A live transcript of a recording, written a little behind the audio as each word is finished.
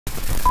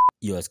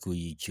Yo, school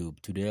YouTube.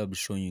 Today I'll be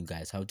showing you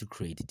guys how to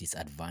create this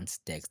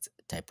advanced text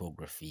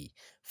typography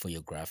for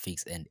your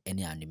graphics and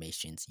any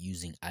animations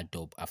using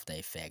Adobe After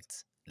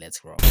Effects.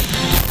 Let's roll.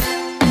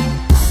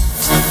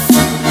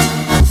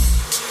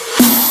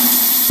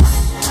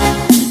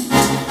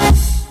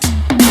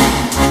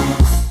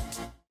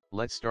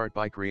 Let's start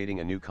by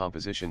creating a new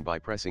composition by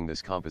pressing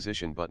this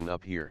composition button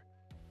up here.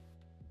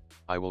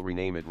 I will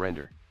rename it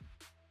Render.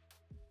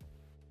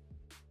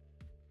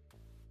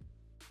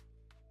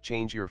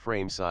 Change your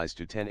frame size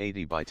to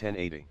 1080 by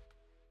 1080.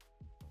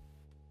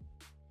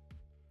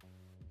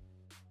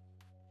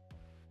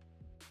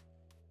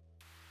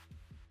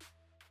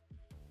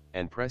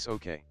 And press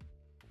OK.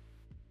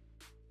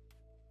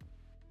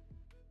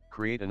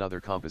 Create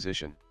another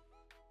composition.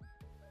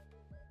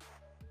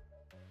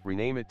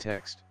 Rename it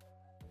Text.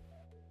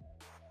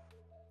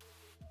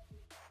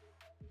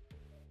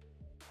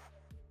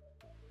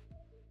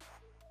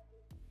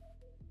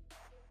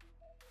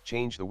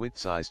 Change the width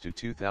size to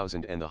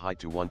 2000 and the height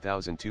to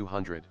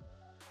 1200.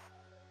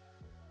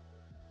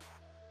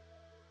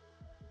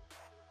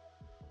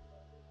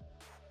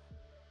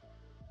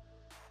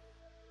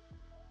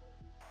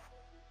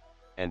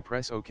 And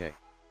press OK.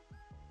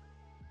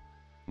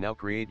 Now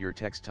create your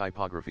text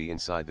typography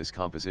inside this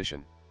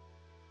composition.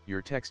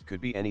 Your text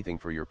could be anything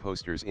for your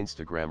posters,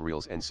 Instagram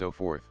reels and so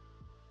forth.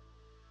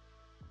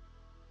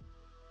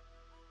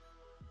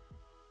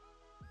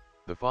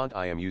 The font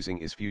I am using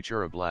is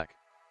Futura Black.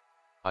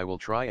 I will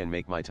try and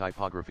make my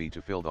typography to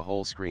fill the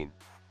whole screen.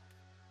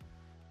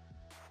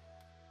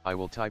 I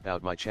will type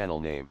out my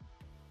channel name.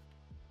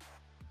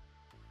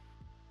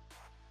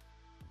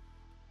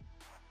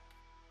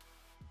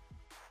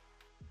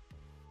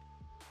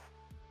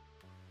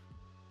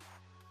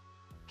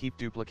 Keep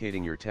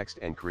duplicating your text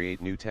and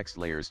create new text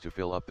layers to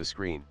fill up the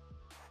screen.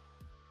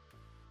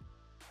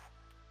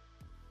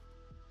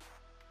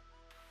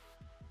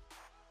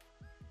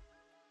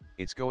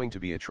 It's going to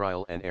be a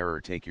trial and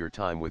error, take your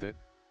time with it.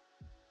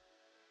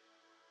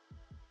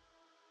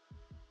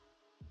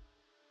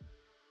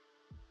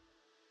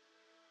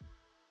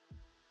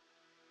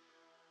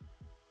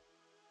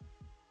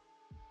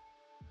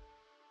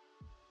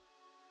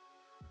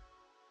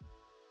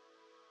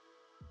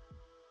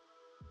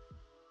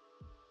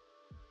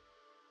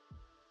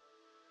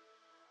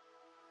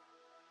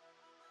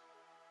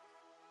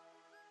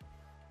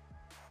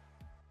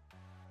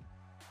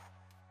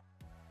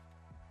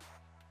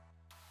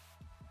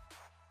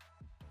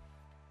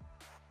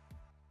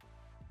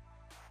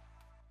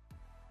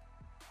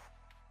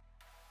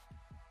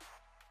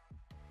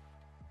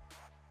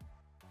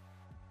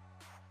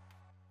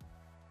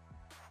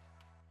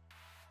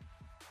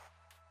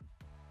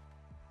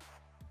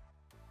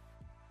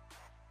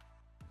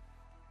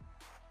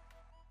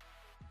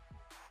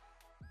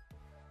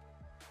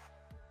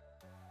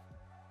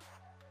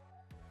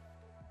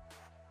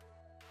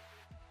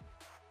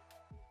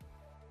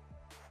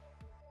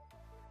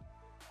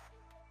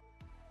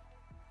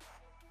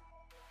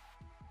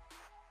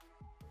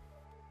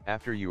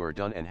 After you are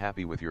done and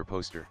happy with your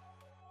poster,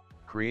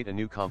 create a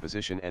new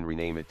composition and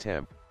rename it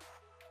Temp.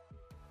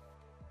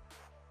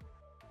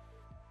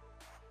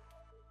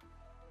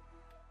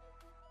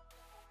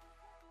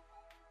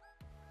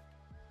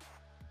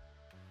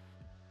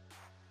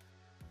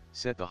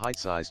 Set the height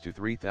size to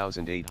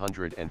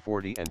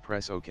 3840 and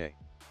press OK.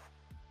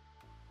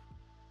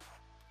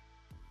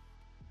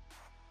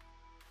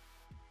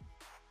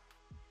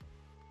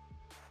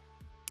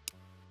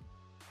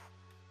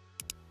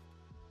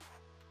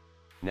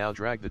 Now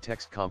drag the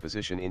text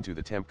composition into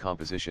the temp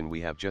composition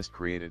we have just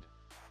created.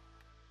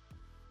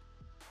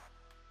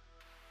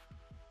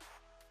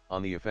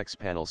 On the effects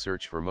panel,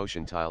 search for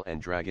motion tile and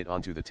drag it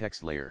onto the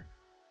text layer.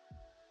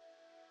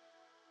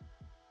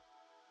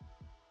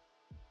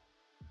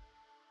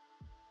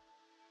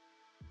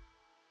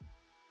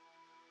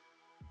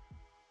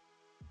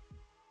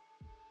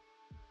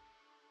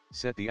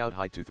 Set the out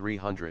height to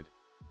 300.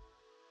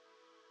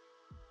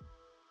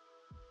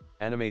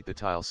 Animate the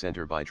tile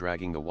center by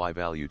dragging the Y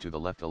value to the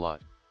left a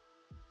lot.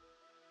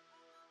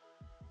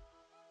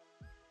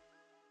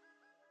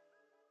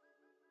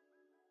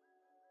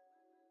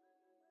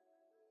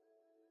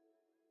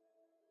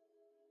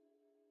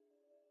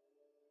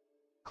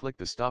 Click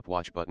the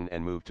stopwatch button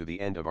and move to the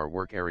end of our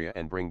work area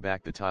and bring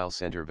back the tile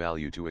center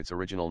value to its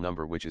original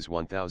number, which is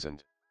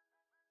 1000.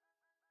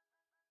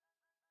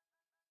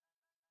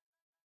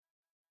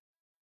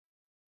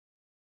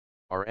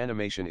 Our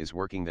animation is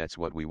working, that's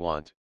what we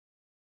want.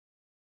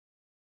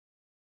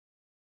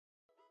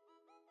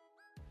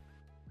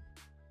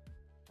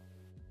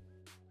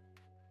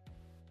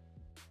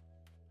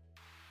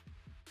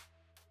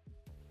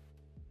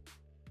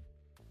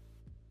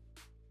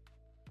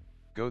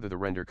 Go to the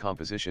render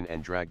composition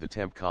and drag the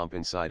temp comp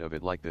inside of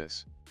it like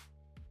this.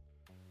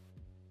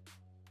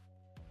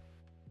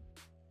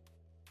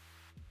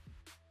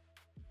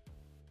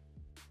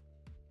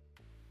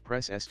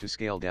 Press S to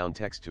scale down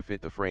text to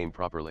fit the frame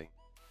properly.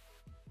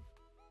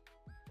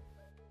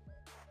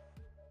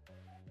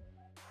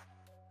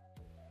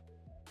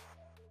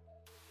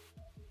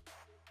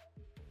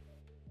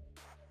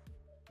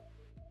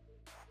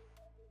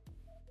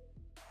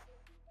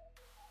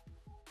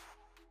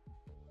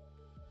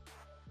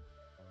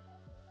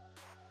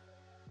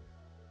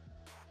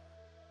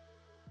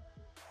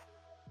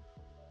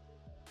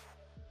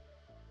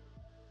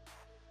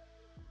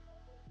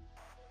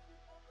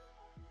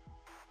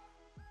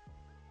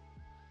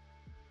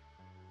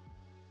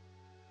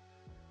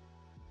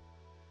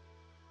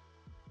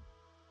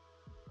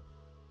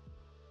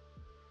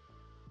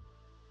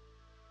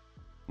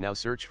 Now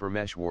search for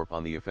mesh warp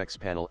on the effects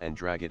panel and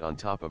drag it on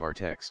top of our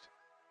text.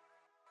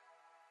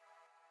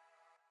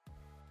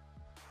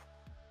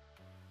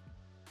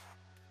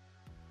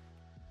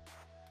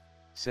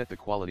 Set the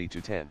quality to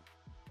 10.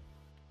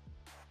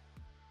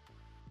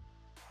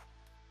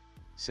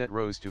 Set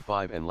rows to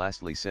 5 and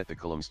lastly set the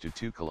columns to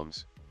 2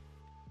 columns.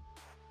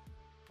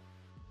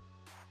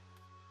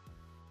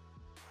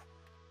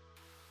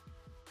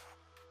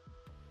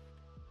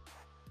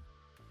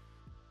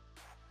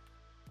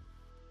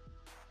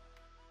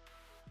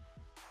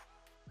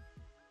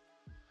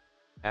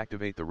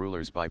 Activate the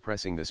rulers by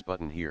pressing this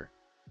button here.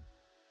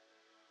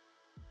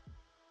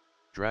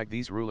 Drag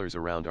these rulers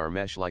around our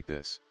mesh like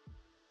this.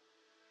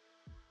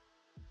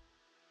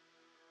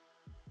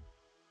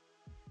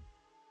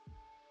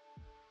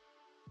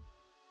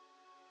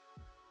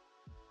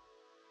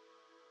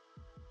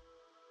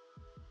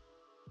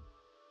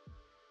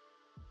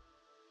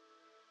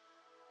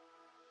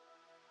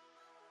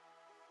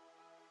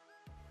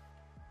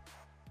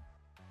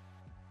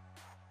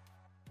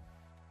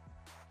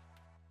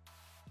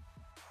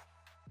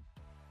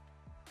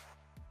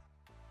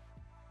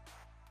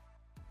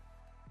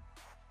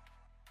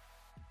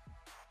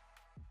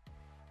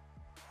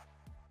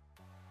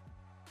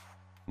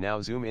 Now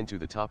zoom into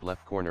the top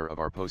left corner of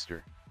our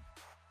poster.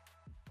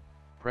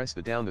 Press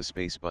down the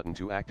space button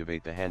to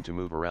activate the hand to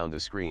move around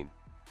the screen.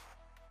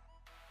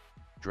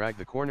 Drag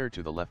the corner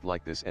to the left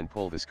like this and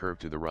pull this curve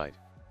to the right.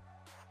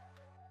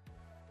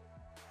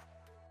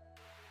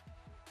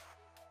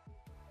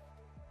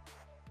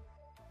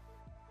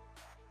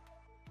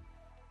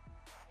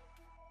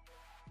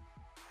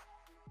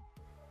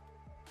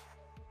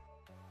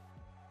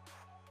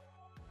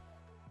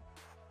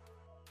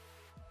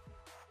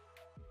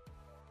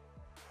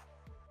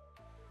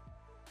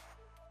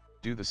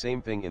 Do the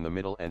same thing in the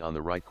middle and on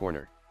the right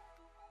corner.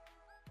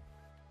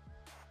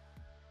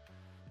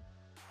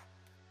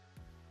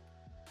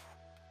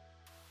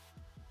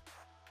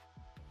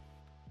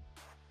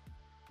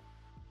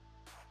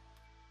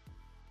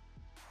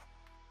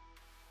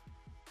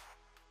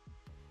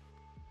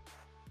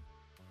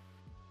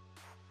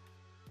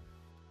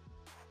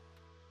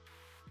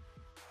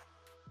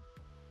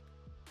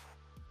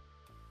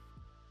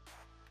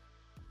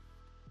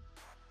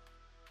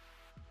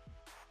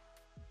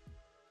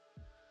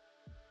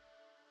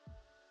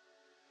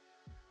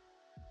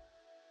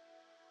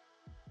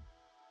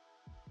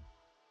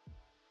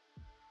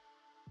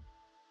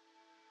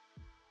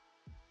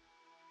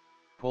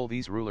 Pull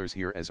these rulers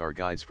here as our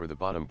guides for the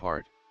bottom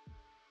part.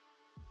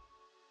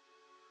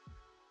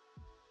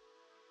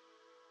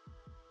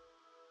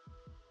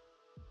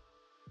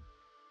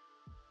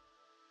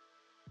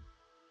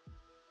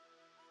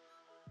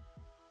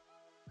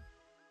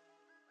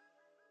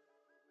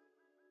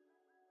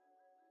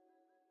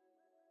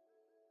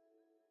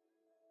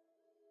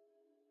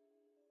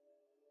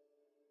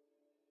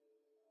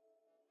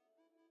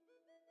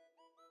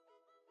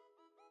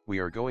 We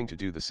are going to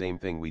do the same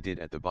thing we did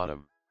at the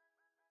bottom.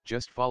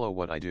 Just follow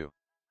what I do.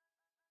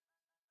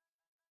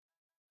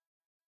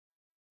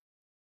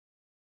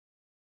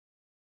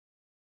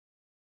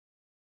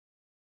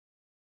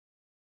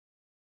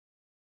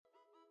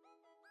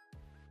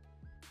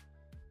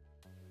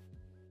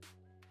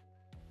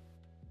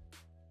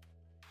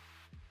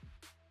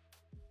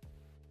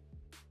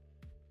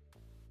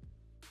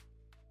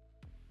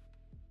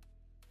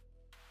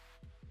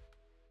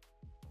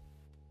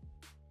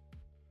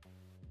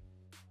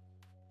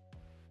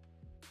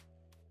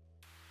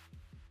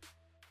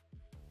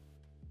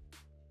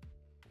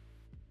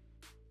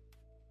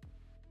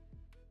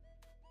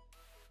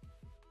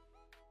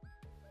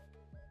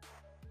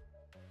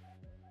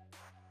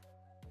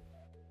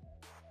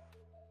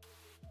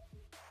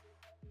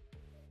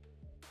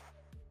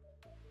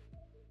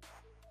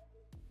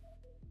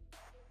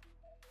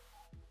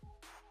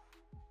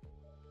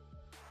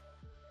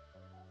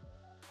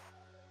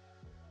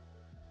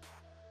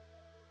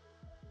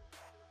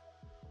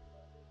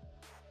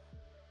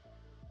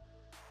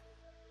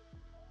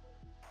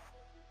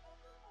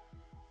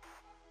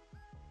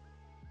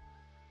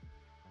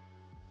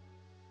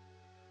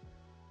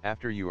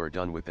 After you are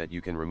done with that,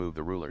 you can remove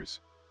the rulers.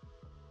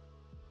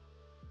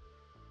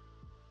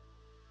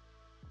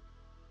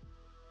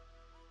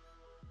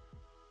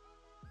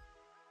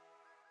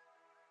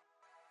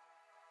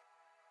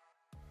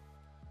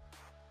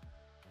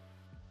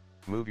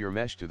 Move your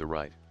mesh to the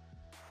right.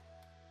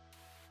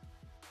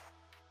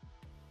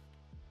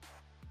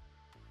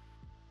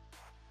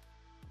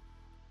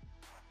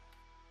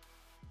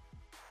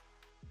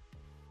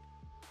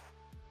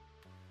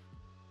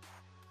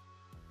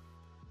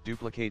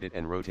 Duplicate it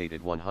and rotate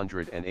it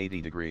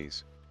 180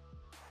 degrees.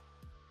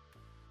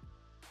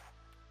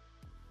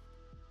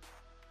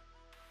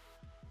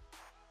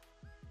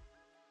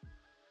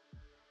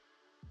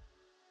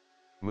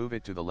 Move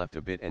it to the left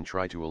a bit and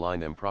try to align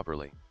them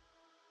properly.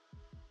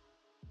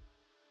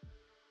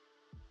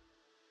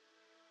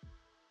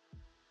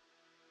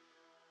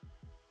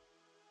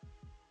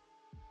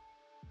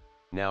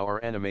 Now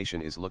our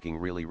animation is looking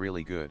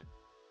really good.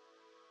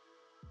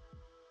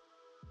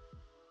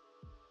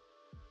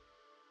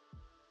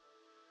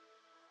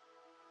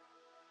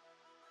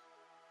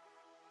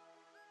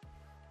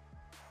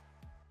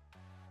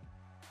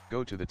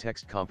 Go to the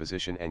text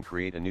composition and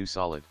create a new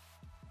solid.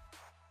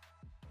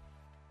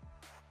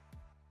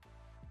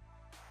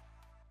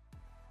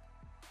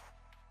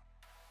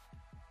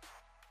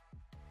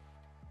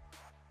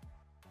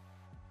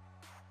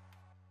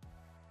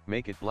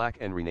 Make it black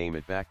and rename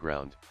it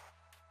background.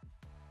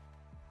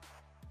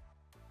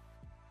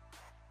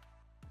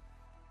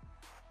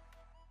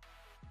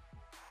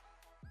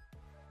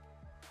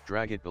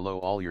 Drag it below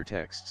all your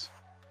texts.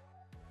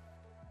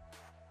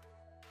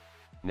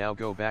 Now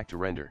go back to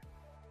render.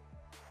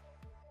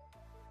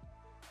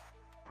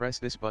 Press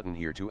this button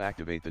here to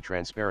activate the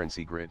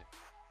transparency grid.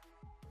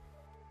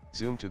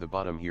 Zoom to the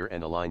bottom here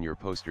and align your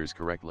posters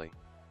correctly.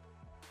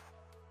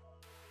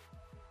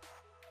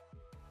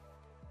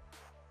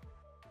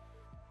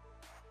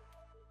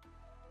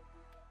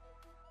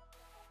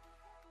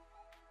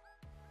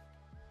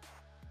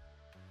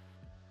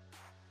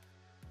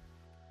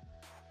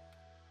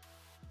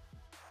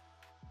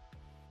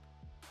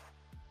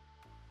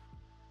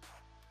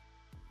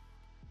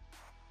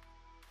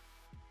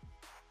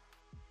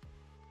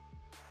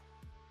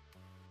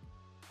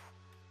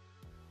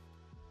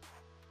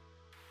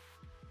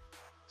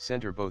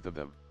 Center both of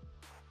them.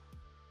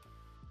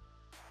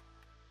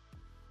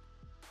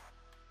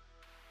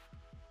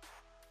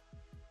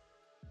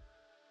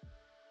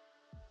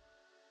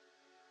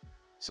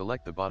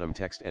 Select the bottom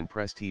text and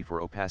press T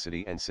for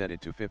opacity and set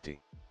it to 50.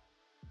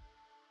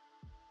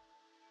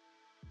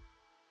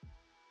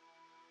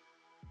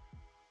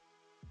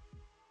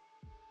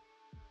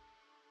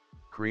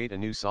 Create a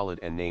new solid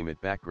and name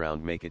it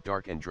background. Make it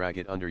dark and drag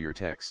it under your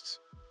texts.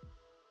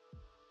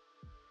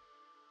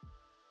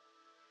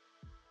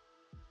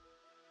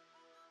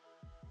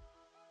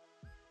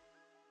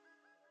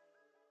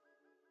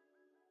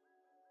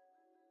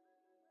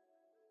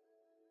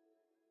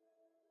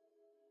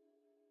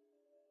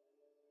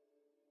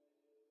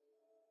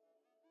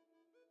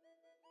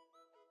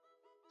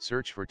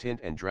 Search for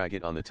tint and drag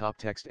it on the top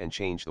text and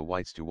change the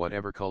whites to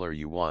whatever color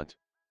you want.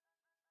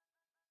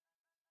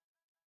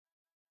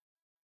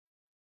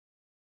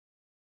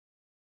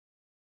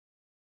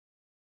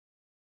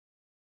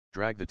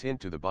 Drag the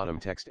tint to the bottom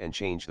text and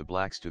change the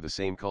blacks to the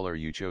same color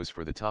you chose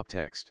for the top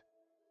text.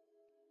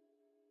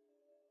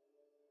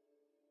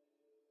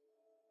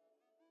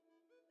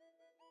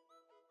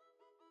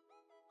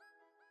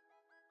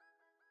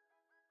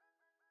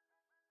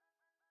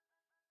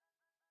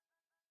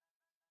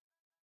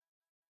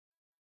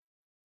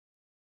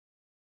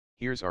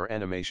 Here's our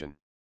animation.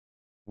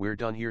 We're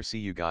done here. See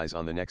you guys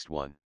on the next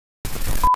one.